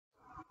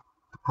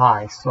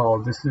Hi,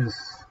 so this is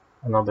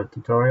another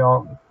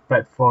tutorial.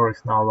 Bet4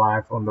 is now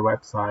live on the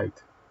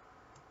website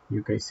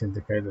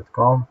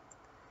uksyndicate.com,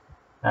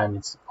 and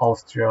it's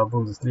Austria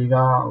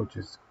Bundesliga, which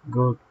is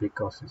good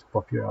because it's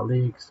popular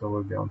league, so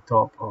we'll be on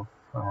top of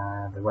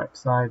the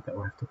website that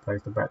we have to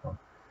place the bet on.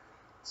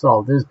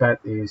 So this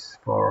bet is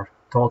for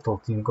total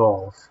team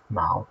goals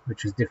now,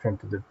 which is different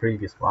to the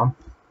previous one.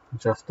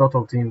 Just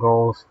total team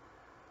goals,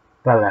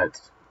 Pellet,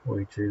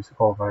 which is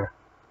over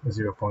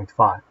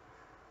 0.5,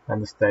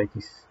 and the stake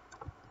is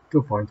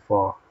 2.4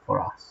 for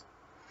us.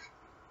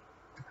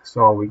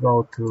 So we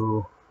go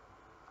to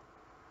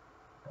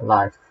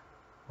live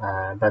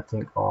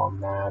betting on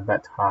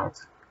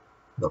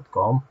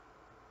bethard.com.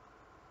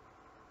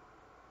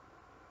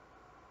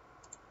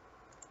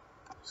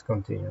 Just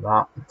continue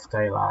that,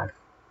 stay live.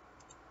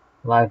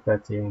 Live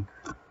betting,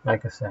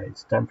 like I say,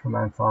 it's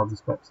temperamental,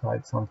 this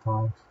website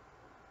sometimes.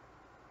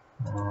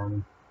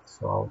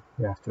 So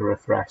you have to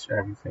refresh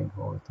everything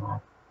all the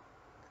time.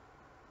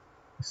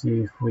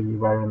 See if we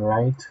were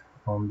late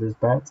on this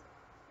bet.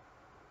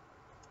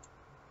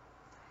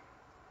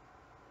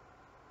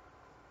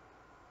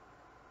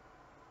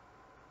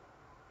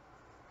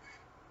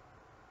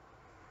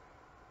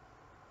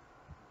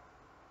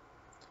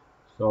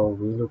 So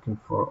we're looking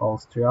for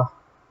Austria,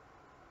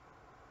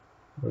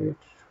 which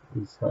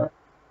is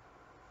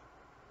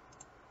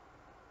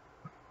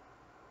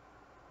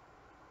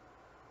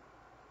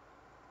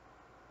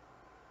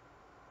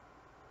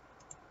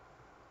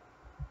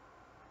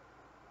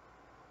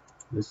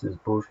this is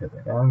bullshit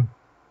again.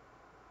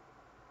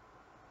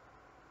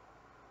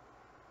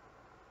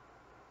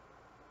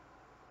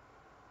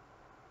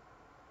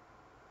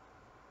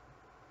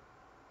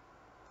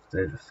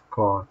 They just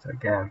scored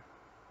again.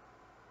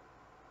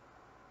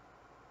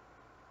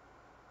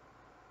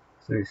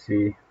 So you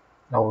see,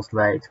 I was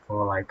late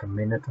for like a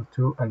minute or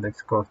two and they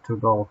scored 2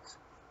 goals.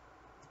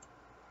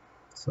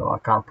 So I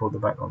can't put the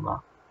bet on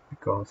that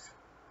because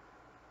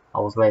I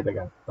was late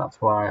again.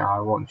 That's why I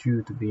want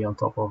you to be on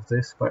top of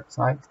this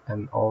website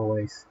and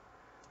always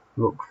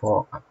look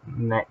for a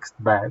next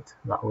bet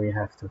that we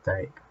have to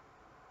take.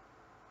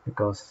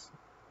 Because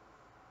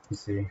you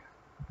see,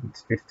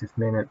 it's 50th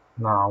minute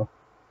now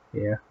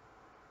here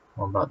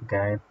on that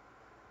game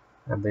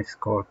and they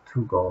scored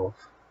 2 goals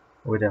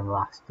within the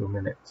last 2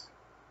 minutes.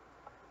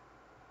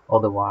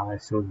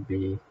 Otherwise it would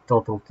be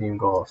total team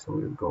goals, so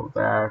we'll go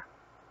there.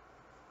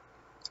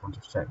 I'll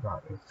just check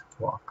that it's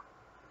walk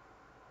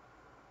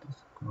to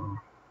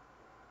score.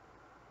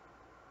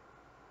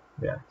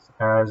 Yes,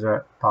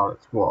 Erza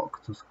Pallets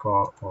walk to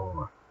score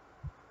over,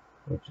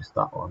 which is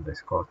that one. They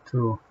scored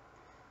 2.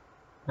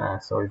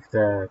 So if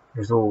the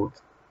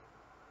result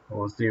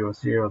was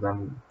 0-0,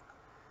 then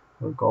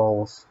the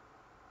goals,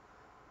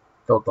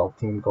 total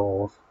team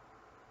goals,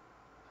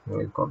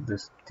 we've got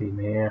this team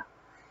here,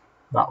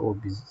 that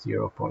would be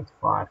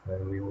 0.5,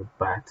 and we would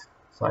bet.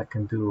 So I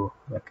can do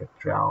like a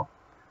trial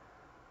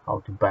how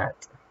to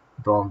bet.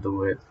 Don't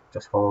do it,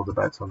 just follow the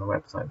bets on the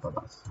website, but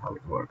that's how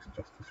it works,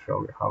 just to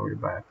show you how we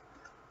bet.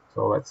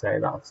 So let's say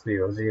that's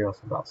 0-0,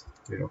 so that's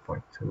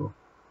 0.2.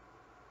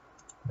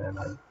 Then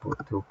I put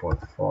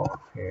 2.4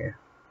 here.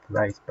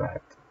 Place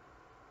bet.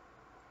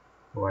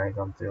 Wait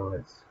until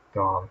it's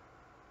gone.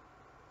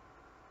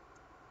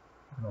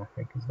 And I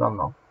think it's done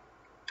now.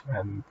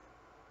 And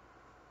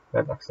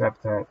bet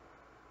accepted.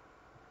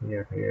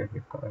 Here,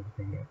 you've got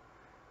everything here.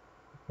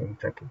 You can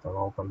check it on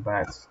open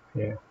bets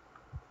here.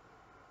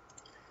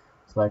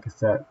 So like I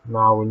said,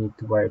 now we need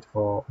to wait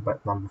for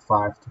bet number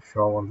 5 to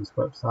show on this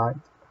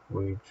website,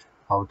 which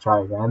I'll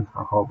try again.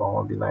 I hope I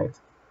won't be late.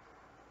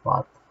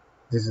 But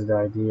this is the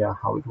idea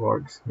how it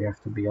works. You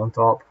have to be on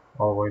top,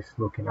 always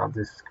looking at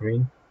this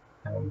screen,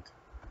 and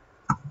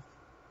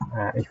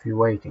if you're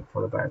waiting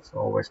for the bets,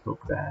 always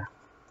look there.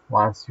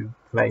 Once you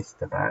place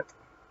the bet,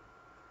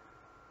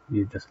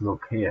 you just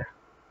look here,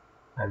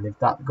 and if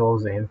that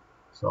goes in,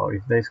 so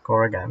if they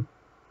score again,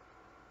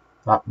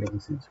 that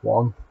means it's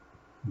 1.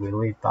 We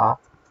leave that,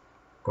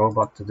 go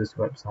back to this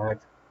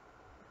website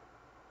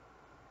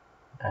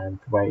and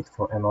wait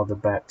for another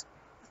bet,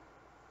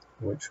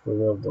 which we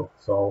will do.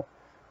 So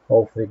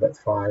hopefully bet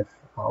 5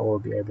 I will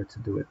be able to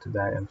do it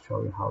today and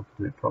show you how to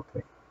do it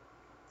properly.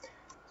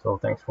 So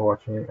thanks for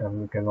watching,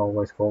 and you can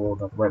always follow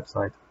that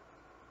website,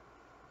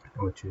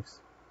 which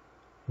is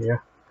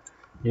here.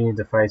 You need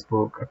the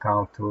Facebook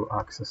account to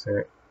access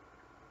it,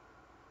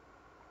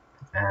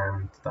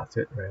 and that's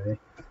it really.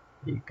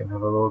 You can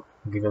have a look,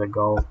 give it a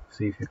go,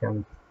 see if you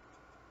can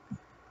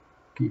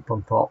keep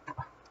on top,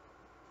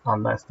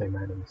 unless they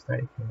made a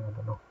mistake, I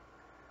don't know.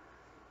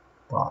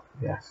 But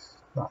yes,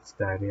 that's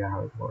the idea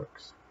how it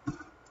works.